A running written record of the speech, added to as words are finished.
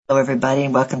Hello everybody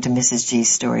and welcome to Mrs. G's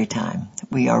Story Time.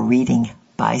 We are reading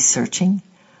By Searching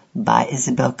by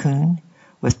Isabel Kuhn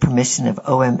with permission of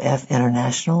OMF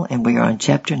International, and we are on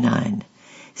Chapter 9,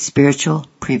 Spiritual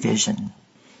Prevision.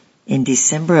 In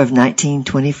December of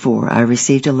 1924, I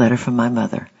received a letter from my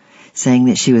mother saying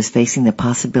that she was facing the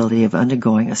possibility of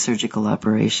undergoing a surgical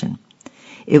operation.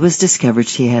 It was discovered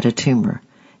she had a tumor,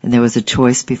 and there was a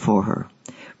choice before her: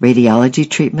 radiology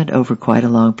treatment over quite a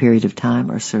long period of time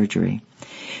or surgery.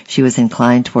 She was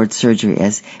inclined toward surgery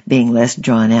as being less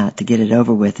drawn out to get it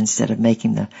over with instead of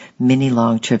making the many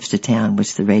long trips to town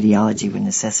which the radiology would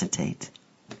necessitate.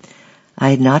 I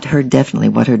had not heard definitely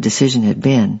what her decision had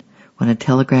been when a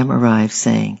telegram arrived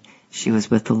saying she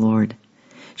was with the Lord.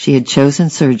 She had chosen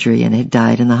surgery and had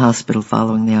died in the hospital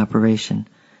following the operation.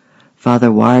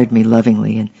 Father wired me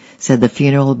lovingly and said the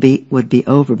funeral would be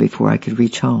over before I could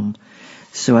reach home,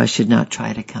 so I should not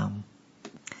try to come.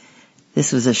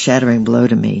 This was a shattering blow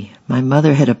to me. My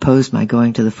mother had opposed my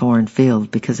going to the foreign field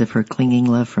because of her clinging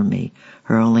love for me,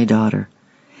 her only daughter.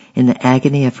 In the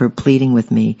agony of her pleading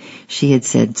with me, she had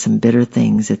said some bitter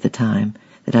things at the time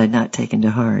that I had not taken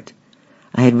to heart.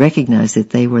 I had recognized that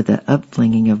they were the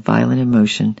upflinging of violent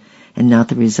emotion and not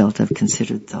the result of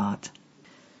considered thought.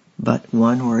 But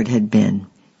one word had been,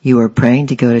 "You are praying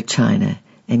to go to China,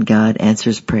 and God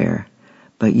answers prayer,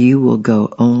 but you will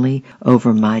go only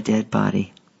over my dead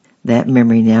body." That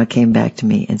memory now came back to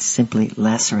me and simply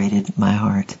lacerated my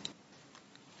heart.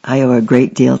 I owe a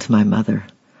great deal to my mother.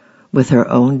 With her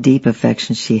own deep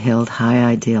affection, she held high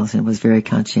ideals and was very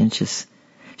conscientious.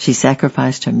 She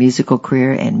sacrificed her musical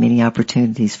career and many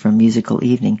opportunities for musical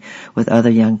evening with other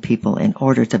young people in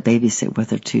order to babysit with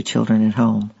her 2 children at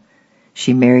home.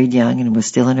 She married young and was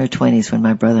still in her 20s when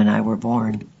my brother and I were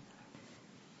born.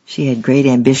 She had great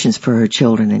ambitions for her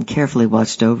children and carefully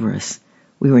watched over us.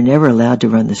 We were never allowed to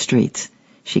run the streets.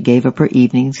 She gave up her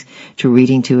evenings to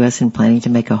reading to us and planning to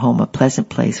make a home a pleasant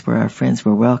place where our friends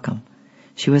were welcome.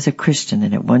 She was a Christian,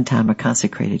 and at one time a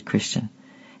consecrated Christian,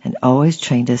 and always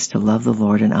trained us to love the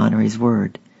Lord and honor His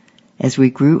Word. As we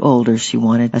grew older, she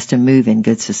wanted us to move in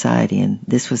good society, and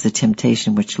this was the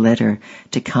temptation which led her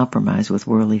to compromise with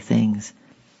worldly things.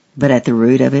 But at the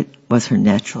root of it was her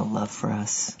natural love for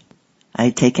us. I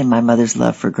had taken my mother's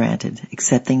love for granted,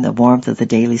 accepting the warmth of the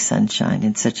daily sunshine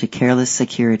in such a careless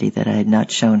security that I had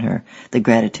not shown her the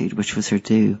gratitude which was her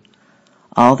due.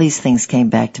 All these things came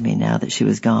back to me now that she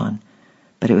was gone,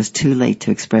 but it was too late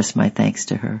to express my thanks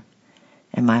to her,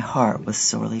 and my heart was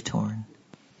sorely torn.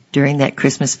 During that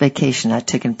Christmas vacation, I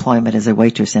took employment as a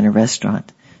waitress in a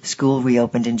restaurant. School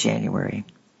reopened in January.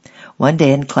 One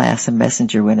day in class, a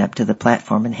messenger went up to the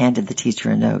platform and handed the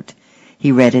teacher a note.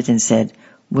 He read it and said,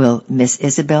 "Will Miss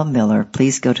Isabel Miller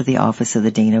please go to the office of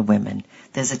the Dean of Women?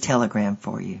 There's a telegram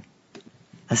for you."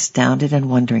 Astounded and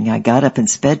wondering, I got up and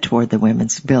sped toward the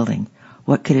women's building.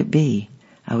 What could it be?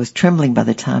 I was trembling by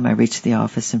the time I reached the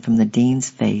office, and from the dean's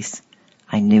face,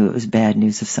 I knew it was bad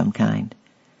news of some kind.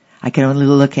 I could only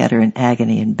look at her in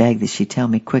agony and beg that she tell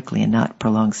me quickly and not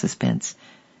prolong suspense.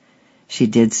 She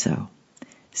did so.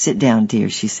 "Sit down, dear,"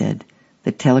 she said.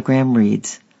 "The telegram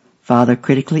reads, 'Father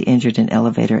critically injured in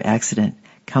elevator accident.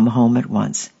 Come home at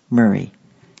once. Murray.'"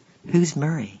 "Who's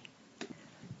Murray?"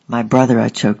 "My brother," I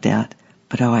choked out.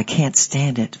 "But I can't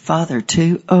stand it. Father,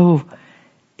 too. Oh!"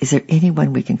 "Is there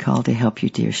anyone we can call to help you,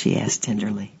 dear?" she asked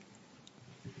tenderly.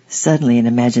 Suddenly, in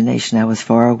imagination, I was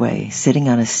far away, sitting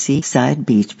on a seaside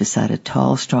beach beside a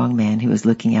tall, strong man who was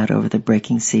looking out over the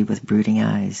breaking sea with brooding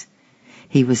eyes.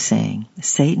 He was saying,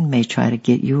 "Satan may try to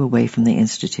get you away from the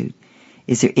Institute.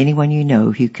 Is there anyone you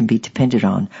know who can be depended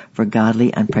on for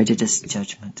godly, unprejudiced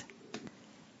judgment?"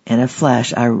 In a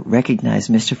flash, I recognized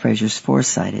Mr. Fraser's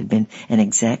foresight had been an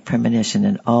exact premonition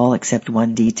in all except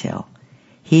one detail.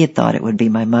 He had thought it would be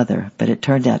my mother, but it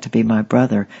turned out to be my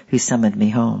brother who summoned me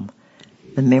home.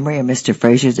 The memory of Mr.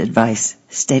 Fraser's advice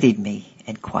steadied me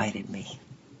and quieted me.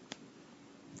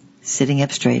 Sitting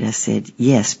up straight, I said,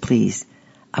 "Yes, please.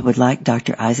 I would like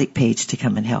Dr. Isaac Page to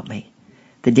come and help me."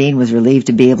 The dean was relieved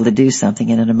to be able to do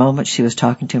something, and in a moment she was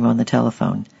talking to him on the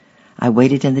telephone. I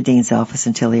waited in the dean's office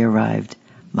until he arrived,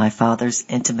 my father's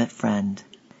intimate friend.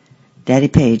 "Daddy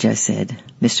Page," I said,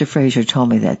 "Mr. Fraser told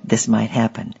me that this might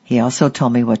happen. He also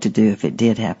told me what to do if it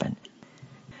did happen.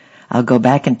 I'll go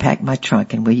back and pack my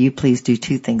trunk, and will you please do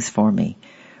 2 things for me?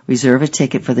 Reserve a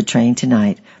ticket for the train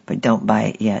tonight, but don't buy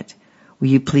it yet. Will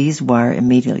you please wire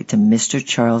immediately to Mr.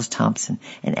 Charles Thompson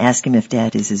and ask him if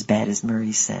Dad is as bad as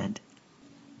Murray said?"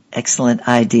 "Excellent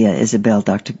idea, Isabel,"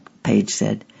 Dr. Page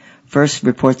said. "First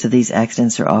reports of these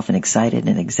accidents are often excited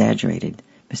and exaggerated.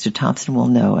 Mr. Thompson will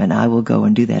know, and I will go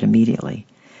and do that immediately.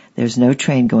 There's no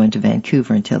train going to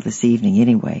Vancouver until this evening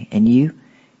anyway, and you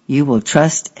You will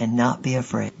trust and not be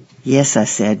afraid. Yes, I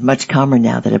said, much calmer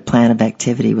now that a plan of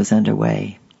activity was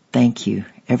underway. Thank you.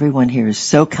 Everyone here is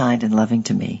so kind and loving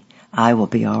to me. I will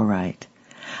be all right.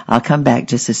 I'll come back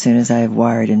just as soon as I have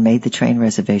wired and made the train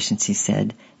reservations, he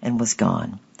said, and was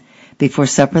gone. Before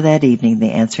supper that evening,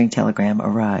 the answering telegram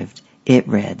arrived. It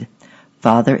read,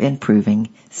 Father improving,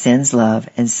 sends love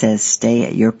and says stay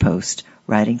at your post,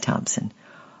 writing Thompson.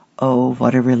 Oh,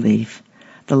 what a relief.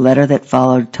 The letter that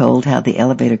followed told how the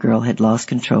elevator girl had lost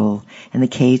control and the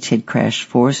cage had crashed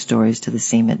 4 stories to the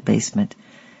cement basement.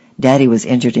 Daddy was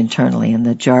injured internally and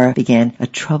the jar began a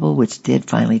trouble which did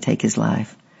finally take his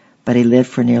life. But he lived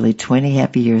for nearly 20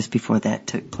 happy years before that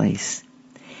took place.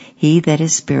 He that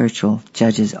is spiritual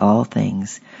judges all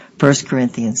things. 1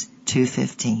 Corinthians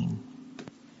 2:15.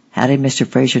 How did Mr.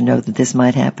 Fraser know that this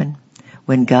might happen?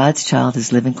 When God's child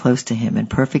is living close to him and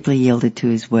perfectly yielded to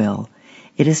his will,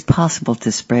 it is possible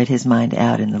to spread his mind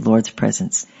out in the Lord's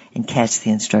presence and catch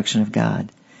the instruction of God.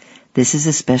 This is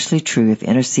especially true if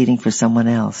interceding for someone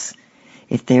else.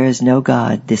 If there is no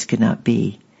God, this could not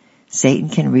be. Satan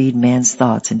can read man's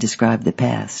thoughts and describe the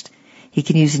past. He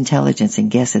can use intelligence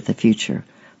and guess at the future,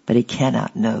 but he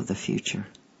cannot know the future.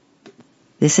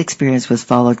 This experience was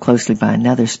followed closely by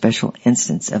another special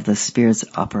instance of the Spirit's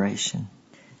operation.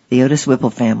 The Otis Whipple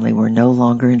family were no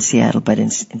longer in Seattle but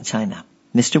in China.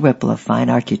 Mr. Whipple, a fine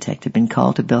architect, had been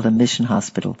called to build a mission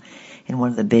hospital in one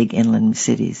of the big inland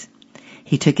cities.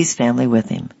 He took his family with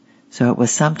him, so it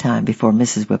was some time before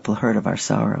Mrs. Whipple heard of our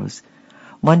sorrows.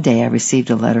 One day I received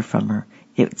a letter from her.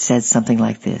 It said something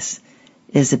like this,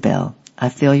 Isabel, I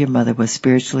feel your mother was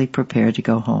spiritually prepared to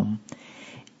go home.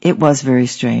 It was very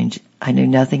strange. I knew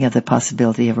nothing of the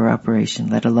possibility of her operation,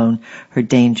 let alone her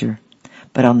danger.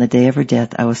 But on the day of her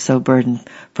death, I was so burdened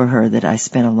for her that I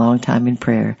spent a long time in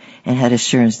prayer and had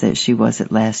assurance that she was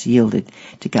at last yielded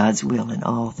to God's will in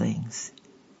all things.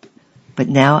 But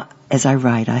now, as I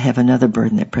write, I have another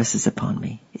burden that presses upon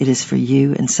me. It is for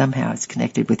you, and somehow it's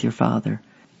connected with your father.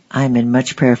 I am in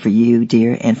much prayer for you,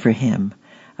 dear, and for him.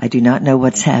 I do not know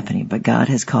what's happening, but God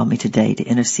has called me today to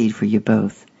intercede for you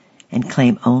both and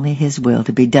claim only his will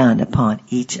to be done upon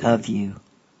each of you.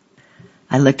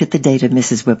 I looked at the date of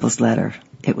Mrs. Whipple's letter.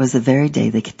 It was the very day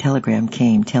the telegram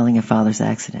came telling of Father's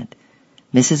accident.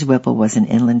 Mrs. Whipple was in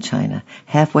inland China,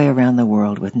 halfway around the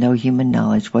world with no human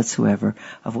knowledge whatsoever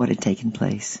of what had taken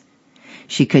place.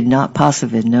 She could not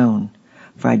possibly have known,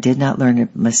 for I did not learn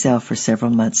it myself for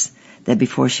several months, that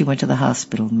before she went to the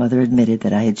hospital, Mother admitted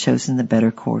that I had chosen the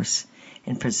better course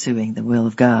in pursuing the will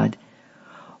of God.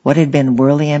 What had been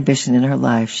worldly ambition in her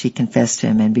life, she confessed to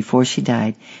him, and before she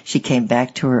died, she came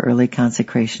back to her early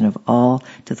consecration of all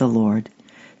to the Lord.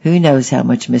 Who knows how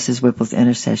much Mrs. Whipple's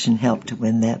intercession helped to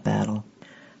win that battle?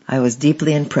 I was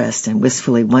deeply impressed and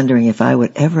wistfully wondering if I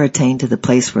would ever attain to the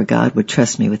place where God would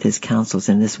trust me with his counsels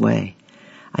in this way.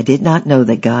 I did not know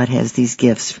that God has these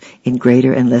gifts in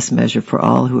greater and less measure for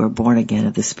all who are born again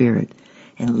of the Spirit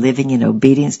and living in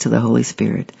obedience to the Holy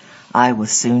Spirit. I was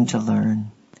soon to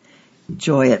learn.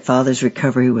 Joy at Father's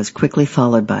recovery was quickly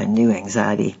followed by new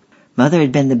anxiety. Mother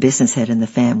had been the business head in the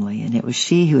family, and it was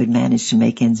she who had managed to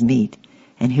make ends meet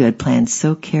and who had planned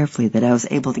so carefully that I was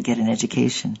able to get an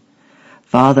education.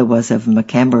 Father was of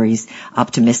Macambery's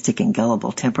optimistic and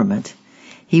gullible temperament.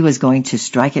 He was going to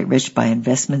strike it rich by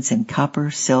investments in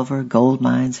copper, silver, gold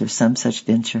mines, or some such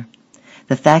venture.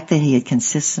 The fact that he had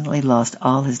consistently lost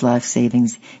all his life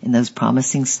savings in those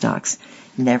promising stocks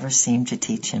never seemed to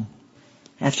teach him.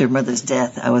 After Mother's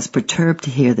death, I was perturbed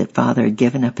to hear that Father had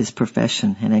given up his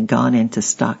profession and had gone into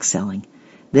stock selling.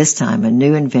 This time, a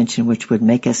new invention which would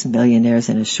make us millionaires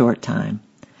in a short time.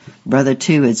 Brother,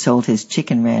 too, had sold his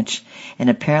chicken ranch and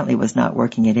apparently was not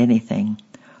working at anything.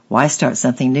 Why start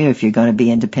something new if you're going to be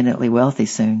independently wealthy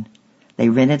soon? They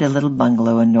rented a little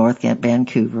bungalow in North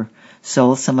Vancouver,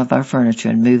 sold some of our furniture,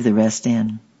 and moved the rest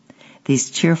in. These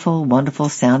cheerful,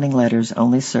 wonderful-sounding letters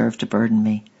only served to burden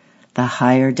me. The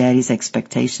higher Daddy's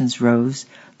expectations rose,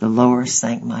 the lower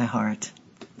sank my heart.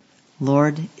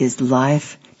 Lord, is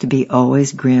life to be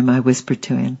always grim? I whispered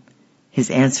to him. His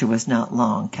answer was not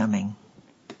long coming.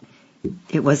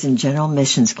 It was in General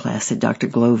Missions class that Dr.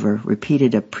 Glover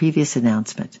repeated a previous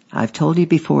announcement. I've told you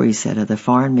before, he said, of the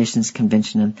Foreign Missions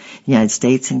Convention of the United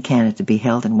States and Canada to be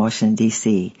held in Washington,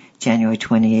 D.C., January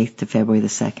 28th to February the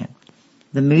 2nd.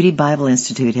 The Moody Bible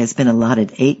Institute has been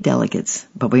allotted 8 delegates,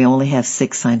 but we only have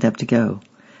 6 signed up to go.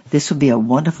 This will be a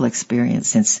wonderful experience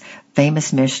since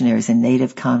famous missionaries and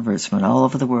native converts from all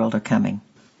over the world are coming.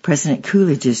 President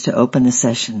Coolidge is to open the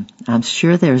session. I'm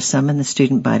sure there are some in the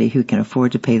student body who can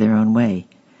afford to pay their own way.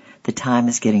 The time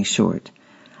is getting short.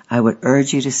 I would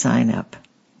urge you to sign up.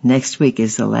 Next week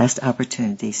is the last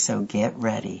opportunity, so get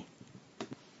ready.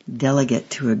 Delegate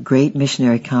to a great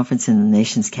missionary conference in the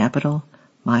nation's capital,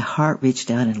 my heart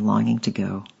reached out in longing to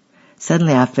go.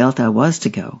 Suddenly I felt I was to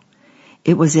go.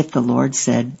 It was as if the Lord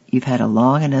said, "You've had a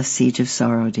long enough siege of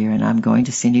sorrow, dear, and I'm going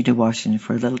to send you to Washington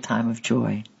for a little time of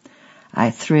joy." I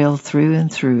thrilled through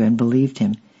and through and believed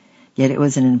him, yet it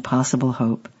was an impossible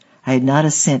hope. I had not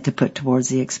a cent to put towards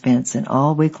the expense, and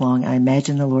all week long I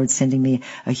imagined the Lord sending me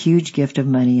a huge gift of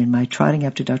money and my trotting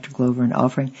up to Dr. Glover and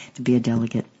offering to be a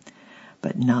delegate.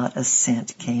 But not a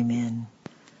cent came in.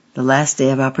 The last day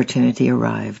of opportunity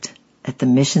arrived. At the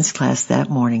missions class that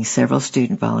morning, several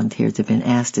student volunteers had been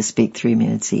asked to speak 3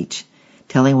 minutes each,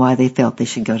 telling why they felt they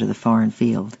should go to the foreign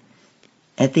field.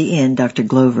 At the end, Dr.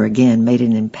 Glover again made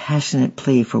an impassionate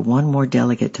plea for one more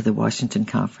delegate to the Washington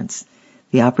conference.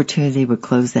 The opportunity would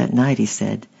close that night, he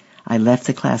said. I left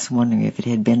the class wondering if it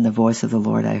had been the voice of the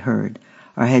Lord I heard,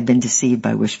 or I had been deceived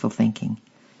by wishful thinking.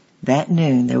 That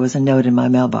noon, there was a note in my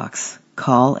mailbox.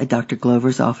 "Call at Dr.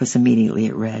 Glover's office immediately,"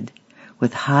 it read.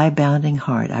 With high-bounding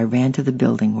heart, I ran to the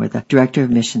building where the director of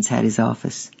missions had his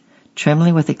office.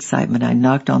 Trembling with excitement, I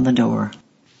knocked on the door.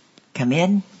 "Come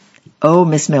in?" "Oh,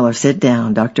 Miss Miller, sit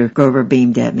down," Dr. Glover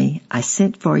beamed at me. "I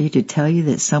sent for you to tell you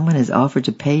that someone has offered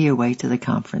to pay your way to the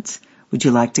conference. Would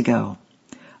you like to go?"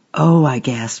 "Oh," I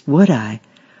gasped, "would I?"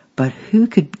 But who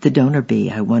could the donor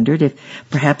be? I wondered if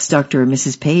perhaps Dr. or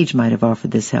Mrs. Page might have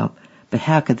offered this help, but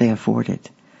how could they afford it?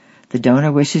 "The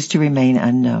donor wishes to remain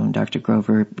unknown," Dr.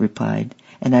 Glover replied,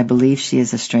 "and I believe she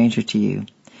is a stranger to you."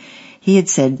 He had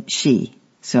said she,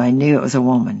 so I knew it was a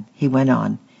woman. He went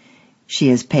on, "She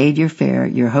has paid your fare,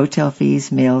 your hotel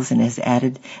fees, meals, and has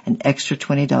added an extra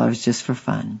 $20 just for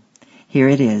fun. Here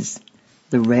it is.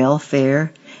 The rail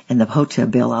fare and the hotel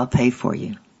bill I'll pay for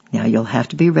you. Now you'll have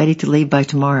to be ready to leave by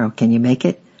tomorrow. Can you make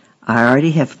it? I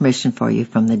already have permission for you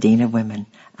from the Dean of Women.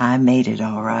 I made it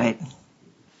all right."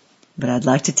 But I'd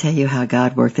like to tell you how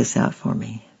God worked this out for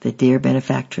me. The dear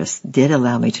benefactress did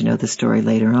allow me to know the story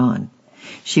later on.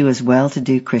 She was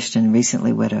well-to-do Christian,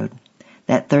 recently widowed.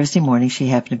 That Thursday morning she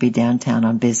happened to be downtown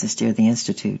on business near the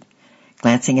Institute.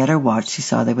 Glancing at her watch, she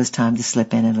saw there was time to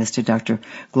slip in and listen to Dr.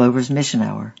 Glover's mission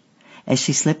hour. As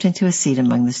she slipped into a seat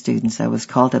among the students, I was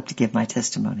called up to give my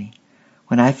testimony.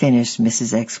 When I finished,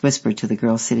 Mrs. X whispered to the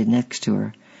girl seated next to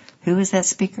her, "Who is that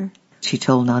speaker?" She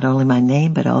told not only my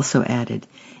name, but also added,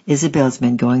 "Isabel's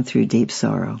been going through deep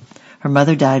sorrow. Her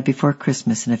mother died before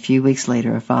Christmas, and a few weeks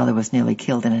later her father was nearly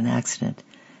killed in an accident.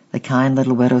 The kind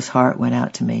little widow's heart went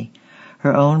out to me,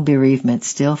 her own bereavement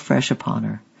still fresh upon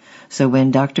her. So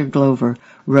when Dr. Glover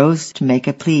rose to make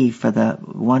a plea for the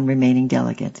one remaining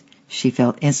delegate, she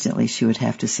felt instantly she would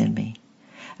have to send me.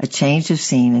 A change of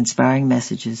scene, inspiring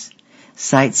messages,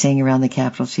 sightseeing around the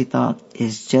capital, she thought,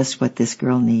 is just what this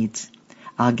girl needs.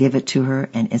 I'll give it to her,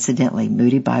 and incidentally,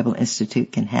 Moody Bible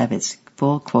Institute can have its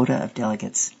full quota of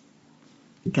delegates."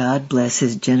 God bless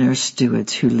his generous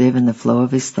stewards who live in the flow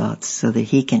of his thoughts so that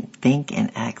he can think and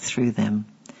act through them.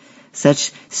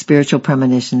 Such spiritual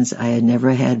premonitions I had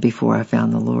never had before I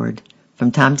found the Lord.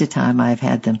 From time to time I have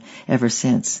had them ever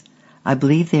since. I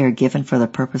believe they are given for the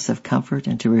purpose of comfort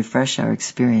and to refresh our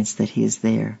experience that he is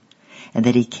there and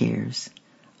that he cares.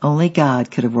 Only God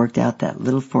could have worked out that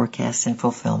little forecast in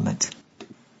fulfillment.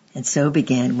 And so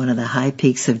began one of the high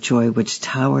peaks of joy which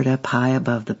towered up high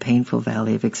above the painful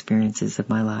valley of experiences of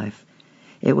my life.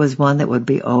 It was one that would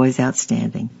be always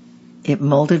outstanding. It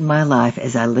molded my life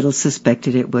as I little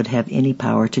suspected it would have any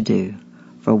power to do.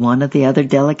 For one of the other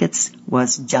delegates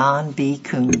was John B.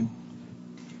 Kuhn.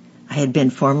 I had been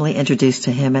formally introduced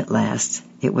to him at last.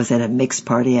 It was at a mixed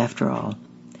party after all.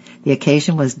 The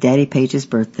occasion was Daddy Page's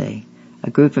birthday. A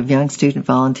group of young student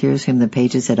volunteers whom the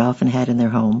Pages had often had in their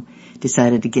home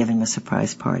decided to give him a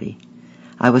surprise party.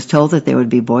 I was told that there would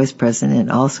be boys present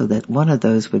and also that one of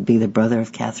those would be the brother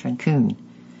of Catherine Kuhn.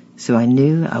 So I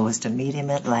knew I was to meet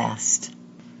him at last.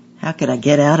 How could I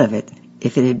get out of it?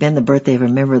 If it had been the birthday of a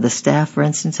member of the staff, for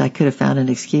instance, I could have found an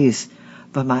excuse.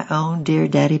 But my own dear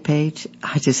Daddy Page,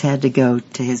 I just had to go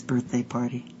to his birthday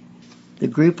party. The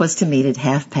group was to meet at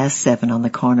 7:30 on the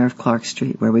corner of Clark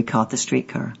Street, where we caught the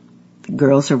streetcar. The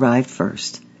girls arrived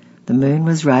first. The moon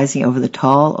was rising over the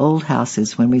tall old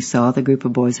houses when we saw the group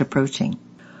of boys approaching.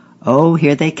 "Oh,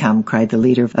 here they come," cried the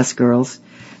leader of us girls.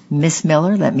 "Miss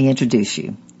Miller, let me introduce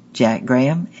you. Jack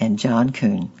Graham and John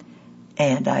Kuhn."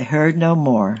 And I heard no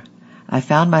more. I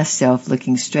found myself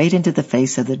looking straight into the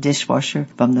face of the dishwasher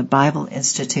from the Bible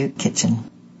Institute kitchen.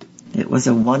 It was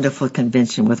a wonderful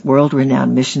convention with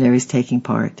world-renowned missionaries taking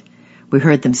part. We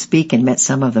heard them speak and met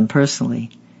some of them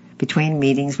personally. Between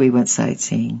meetings, we went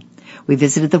sightseeing. We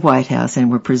visited the White House and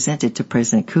were presented to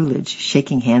President Coolidge,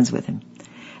 shaking hands with him.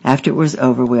 After it was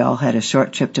over, we all had a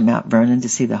short trip to Mount Vernon to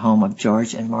see the home of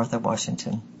George and Martha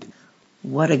Washington.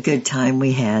 What a good time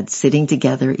we had, sitting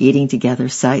together, eating together,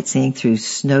 sightseeing through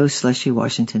snow-slushy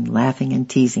Washington, laughing and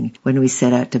teasing when we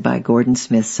set out to buy Gordon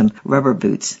Smith some rubber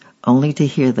boots, only to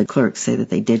hear the clerk say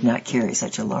that they did not carry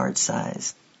such a large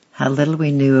size. How little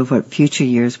we knew of what future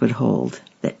years would hold,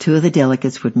 that 2 of the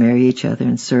delegates would marry each other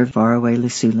and serve faraway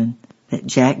Lusulin, that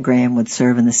Jack Graham would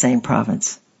serve in the same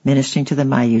province, ministering to the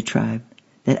Mayu tribe,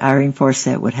 that Irene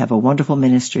Forsett would have a wonderful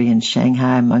ministry in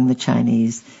Shanghai among the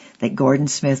Chinese, that Gordon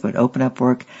Smith would open up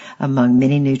work among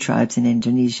many new tribes in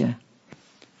Indonesia.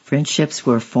 Friendships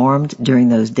were formed during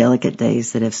those delicate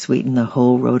days that have sweetened the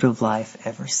whole road of life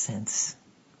ever since.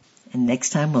 And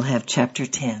next time we'll have Chapter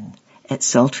 10, At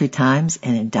Sultry Times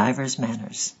and in Divers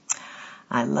Manners.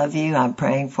 I love you, I'm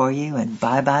praying for you, and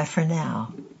bye-bye for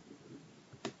now.